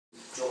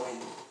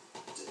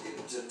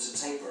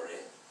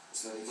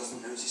so that it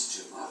doesn't notice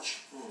too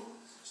much.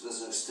 So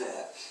there's no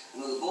step.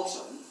 And at the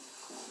bottom,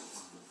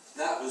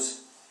 that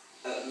was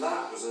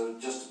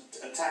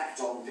just a tacked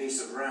on piece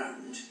of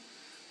round,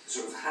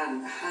 sort of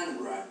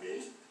hand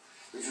rounded,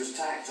 which was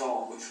tacked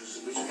on,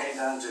 which came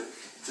down to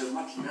a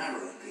much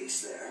narrower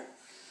piece there.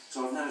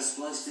 So I've now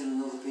spliced in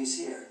another piece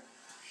here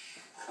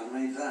and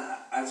made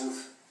that out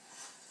of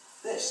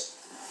this.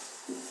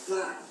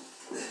 That,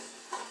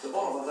 the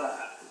bottom of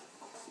that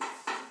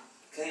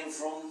came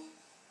from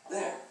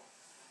there.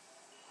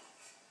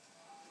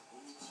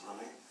 That's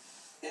funny.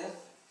 Yeah?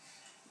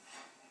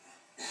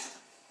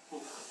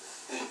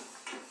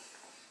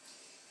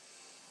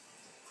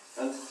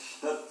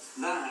 But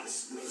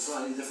that's a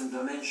slightly different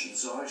dimension,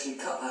 so I actually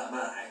cut that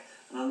back,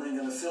 and I'm then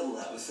going to fill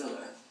that with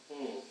filler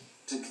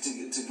to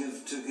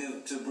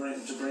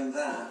bring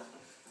that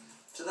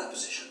to that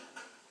position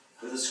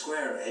with a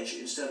square edge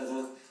instead of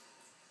a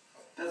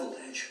beveled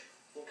edge.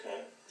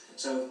 Okay.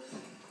 So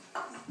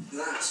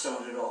that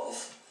started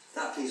off.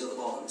 That piece at the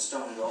bottom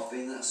started off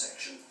being that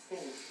section.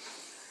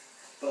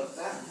 But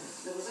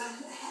there was a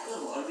hell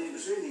of a lot. I mean, it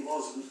was a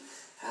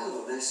hell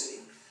of a messy.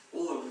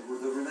 All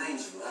the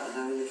remains from that are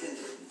now in the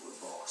kindling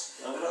box.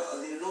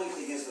 But the annoying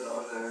thing is that I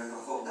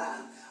thought,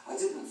 Dan, I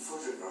didn't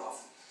photograph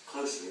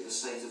closely the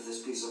state of this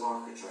piece of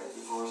architrave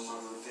before I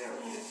started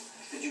repairing it.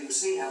 But you can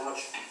see how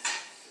much,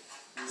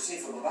 you can see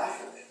from the back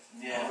of it,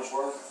 how much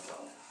work I've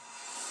done.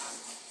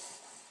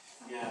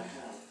 Yeah, I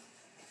can.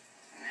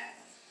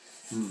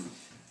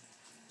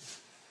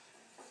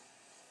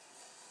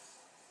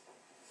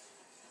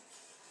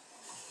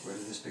 Where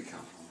did this bit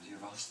come from?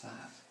 You've asked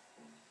that.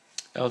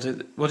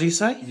 What do you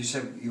say? You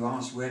said you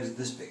asked where did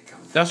this bit come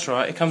from? That's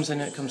right. It comes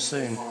in. It comes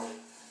soon.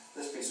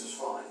 This piece was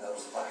fine. That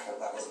was the back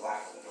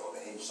of the door,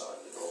 the hinge side of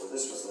the door. But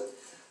this was the.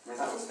 I mean,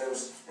 there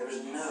was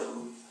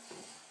no.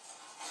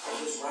 Of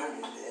this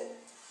rounded bit,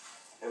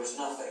 there was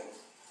nothing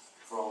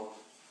from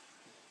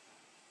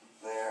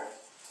there.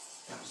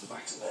 That was the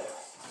back to there.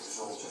 It was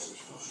all just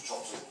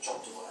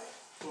chopped away.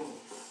 And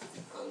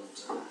there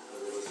was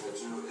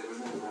no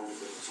rounded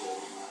bit at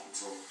all on that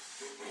until.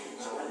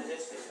 So when did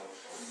this bit come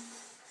from?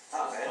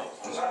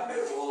 That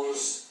bit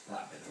was...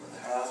 That bit over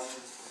there.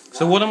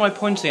 So what am I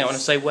pointing at when I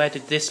say where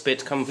did this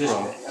bit come from?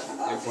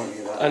 You're pointing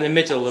at that. In the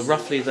middle,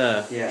 roughly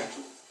there. Yeah.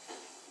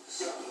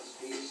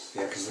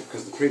 Yeah,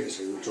 because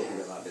previously we were talking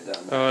about that bit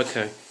down there. Oh,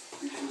 okay.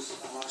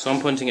 So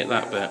I'm pointing at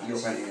that bit. You're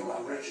pointing at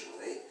that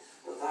originally,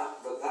 but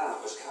that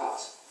was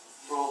cut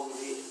from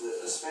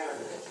the spare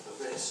bit of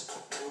this.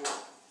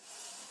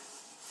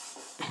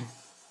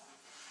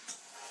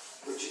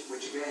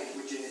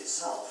 which in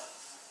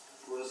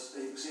itself was,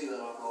 you can see that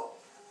I've got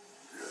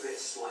a bit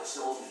sliced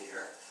on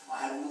here.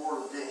 I had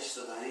more of this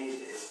than I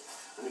needed,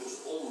 and it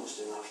was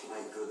almost enough to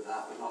make good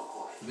that, but not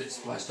quite. A bit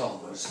spliced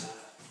on was.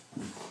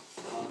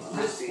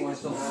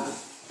 Spliced on.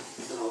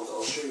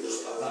 I'll show you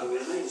the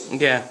remains.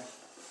 Yeah,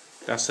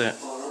 that's it.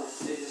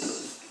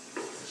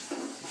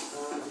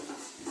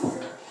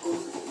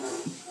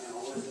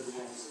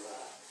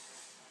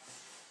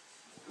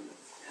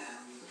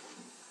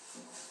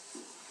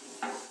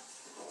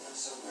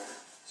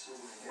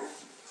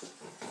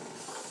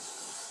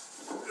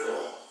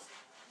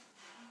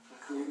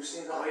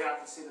 See that? Oh yeah, I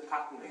can see the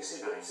pattern. You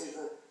see the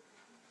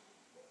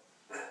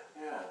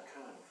yeah,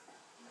 kind of.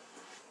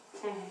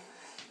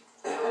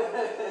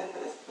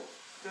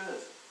 Good.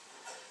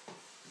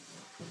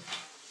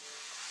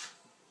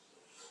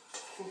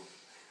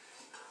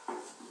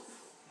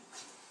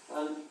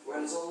 And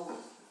when it's all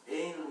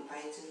in and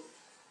painted,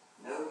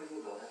 nobody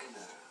will ever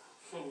know.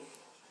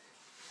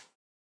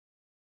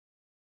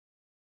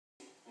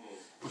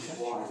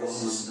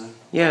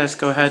 Yeah, let's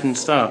go ahead and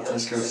start.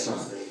 Let's go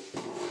start.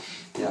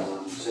 Yeah,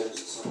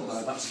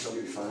 that's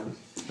totally fine.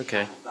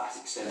 Okay. That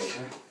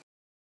extension.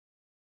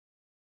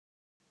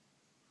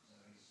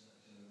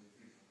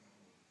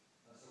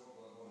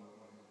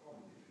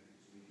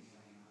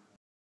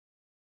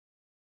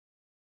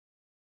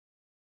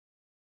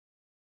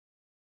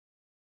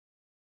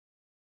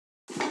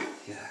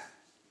 Yeah.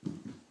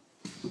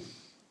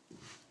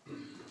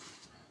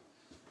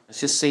 Let's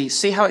just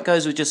see how it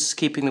goes with just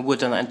keeping the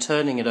wood on and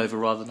turning it over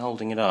rather than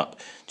holding it up,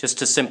 just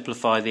to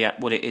simplify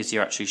what it is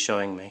you're actually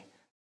showing me.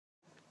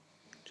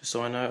 Just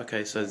so I know.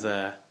 Okay, so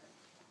there.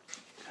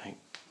 Okay.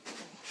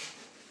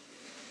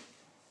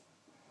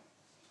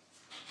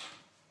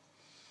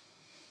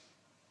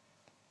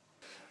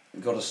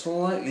 We've got a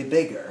slightly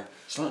bigger,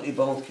 slightly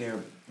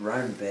bulkier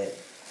round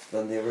bit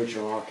than the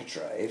original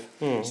architrave.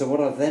 So what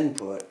I've then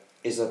put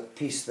is a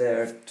piece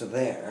there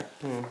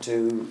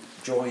to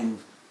join,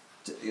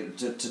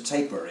 to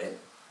taper it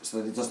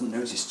so that it doesn't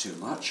notice too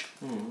much.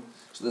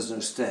 So there's no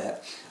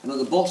step. And at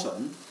the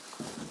bottom,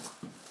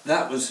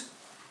 that was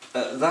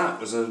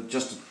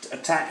just a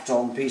tacked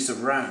on piece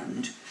of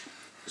round,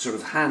 sort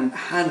of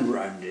hand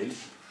rounded,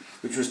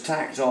 which was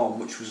tacked on,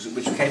 which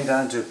came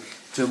down to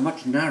a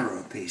much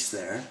narrower piece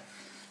there.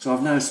 So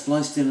I've now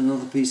spliced in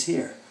another piece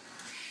here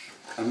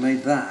and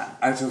made that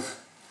out of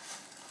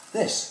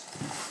this.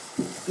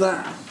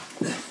 That,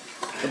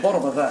 the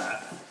bottom of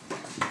that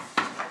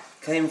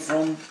came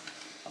from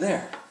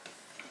there.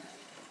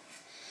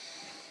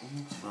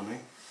 That's funny.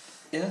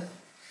 Yeah.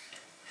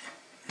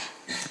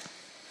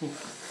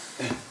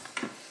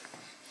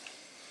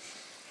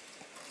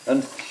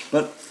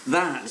 But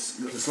that's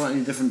got a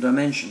slightly different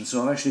dimension,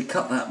 so I've actually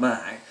cut that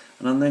back,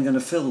 and I'm then going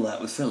to fill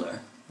that with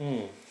filler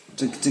to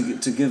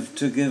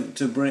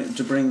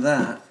bring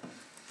that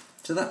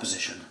to that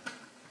position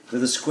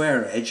with a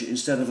square edge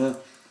instead of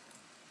a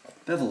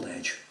beveled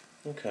edge.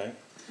 Okay.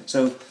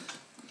 So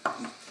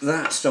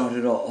that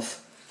started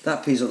off.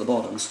 That piece at the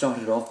bottom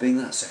started off being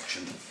that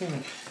section.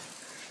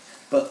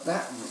 But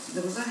there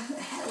was a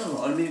hell of a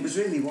lot. I mean, it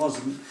really was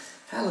a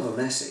hell of a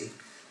messy.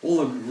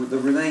 All the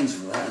remains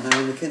of that are now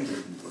in the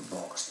kindling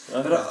box.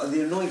 Okay. But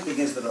the annoying thing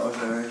is that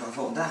I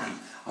thought, damn,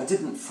 I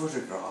didn't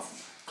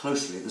photograph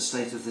closely the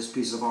state of this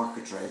piece of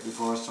architrave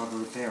before I started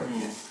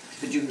repairing it.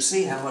 But you can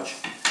see how much,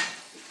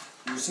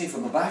 you can see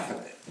from the back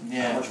of it,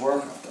 how much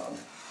work I've done.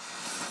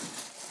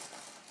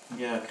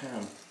 Yeah, I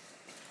can.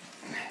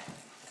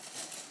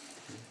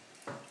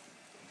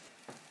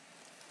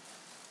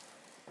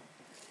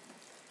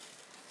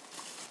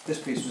 This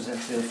piece was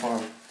actually the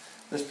farm.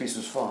 This piece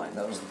was fine.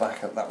 That was the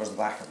back of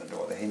the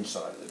door, the hinge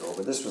side of the door.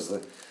 But this was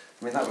the.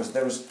 I mean,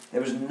 there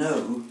was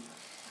no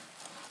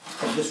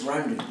of this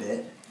rounded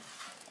bit.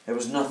 There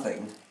was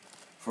nothing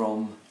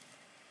from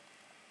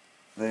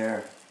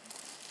there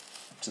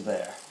to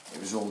there. It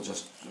was all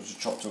just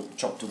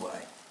chopped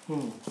away.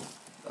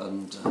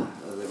 And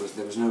there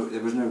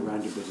was no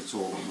rounded bit at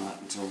all on that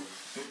until.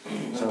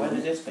 So where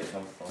did this bit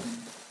come from?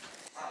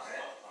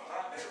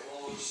 That bit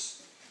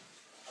was.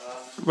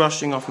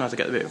 Rushing off now to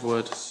get a bit of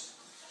wood.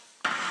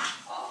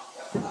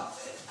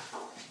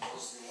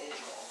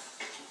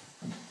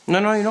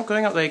 No, you're not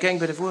going up there, you're getting a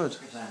bit of wood.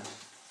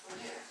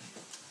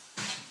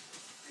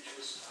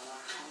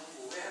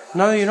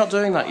 No, you're not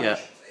doing that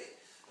yet.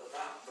 But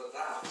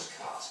that was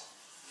cut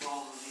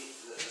from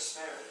the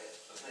spare bit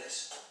of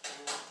this.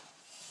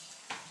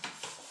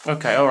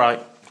 Okay,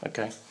 alright,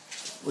 okay.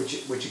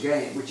 Which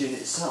in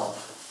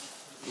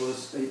itself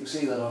was, you can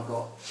see that I've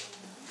got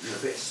a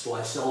bit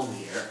spliced on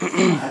here. I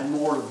had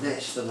more of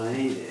this than I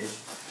needed,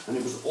 and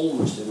it was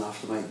almost enough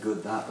to make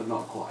good that, but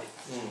not quite.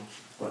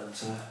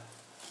 But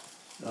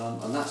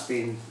and that's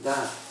been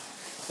that,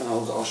 and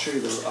I'll show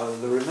you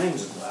the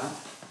remains of that.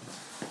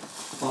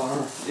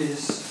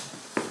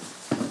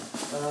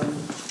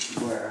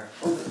 Where?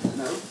 Oh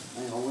no,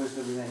 hang on. Where's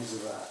the remains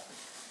of that?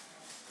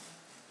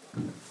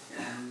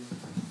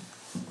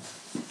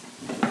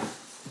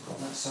 Got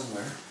that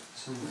somewhere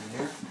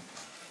here.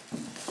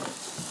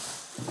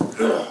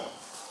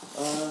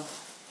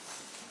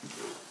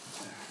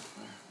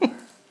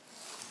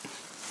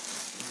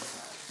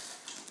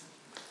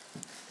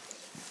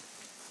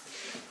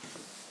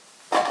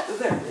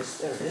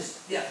 There it is.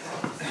 Yeah.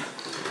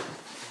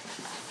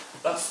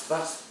 That's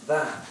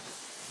that.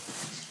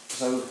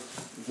 So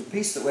the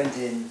piece that went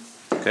in.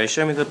 Okay,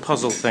 show me the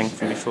puzzle thing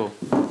from before.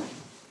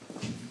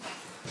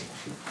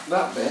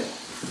 That bit.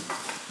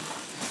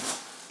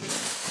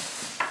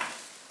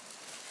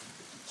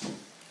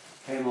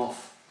 Came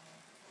off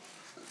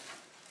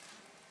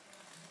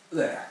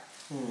there.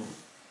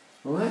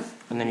 Alright?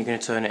 And then you're going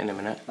to turn it in a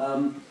minute.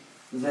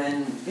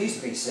 Then these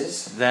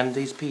pieces. Then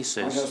these I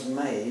pieces. just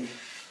made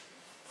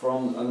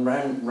from and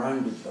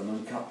rounded them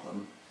and cut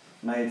them,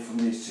 made from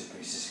these two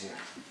pieces here.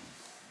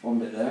 One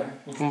bit there.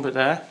 One bit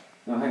there.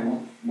 No, hang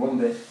on. One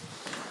bit,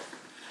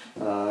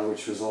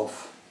 which was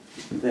off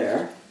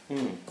there.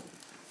 And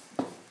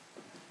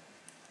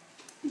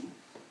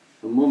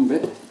one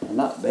bit, and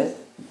that bit,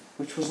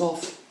 which was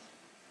off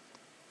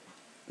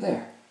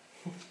there.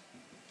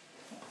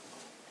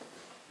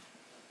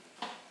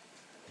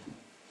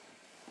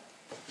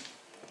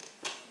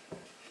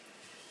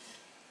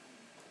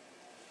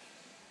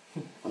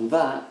 And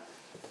that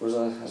was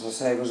as I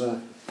say,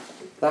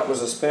 that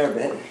was a spare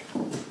bit.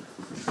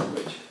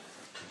 Which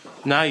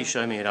Now you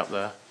show me it up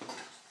there.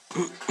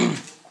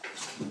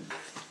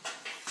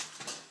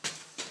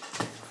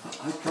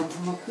 I'd come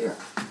from up here.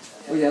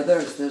 Oh yeah,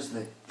 there's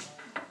the.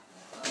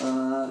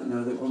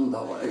 No, that wasn't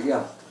that way.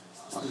 Yeah,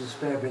 that was a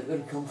spare bit that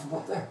had come from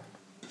up there.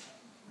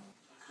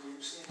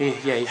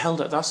 Yeah, you held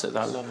it. That's it.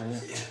 That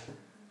level.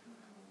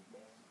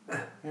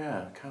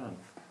 Yeah, I can.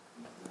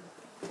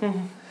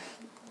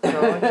 I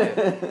like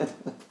it.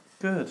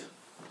 Good.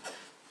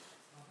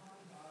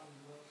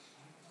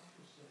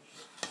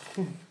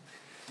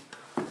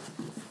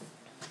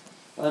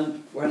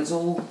 And when it's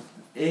all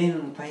in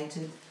and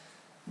painted,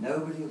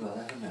 nobody will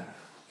ever know.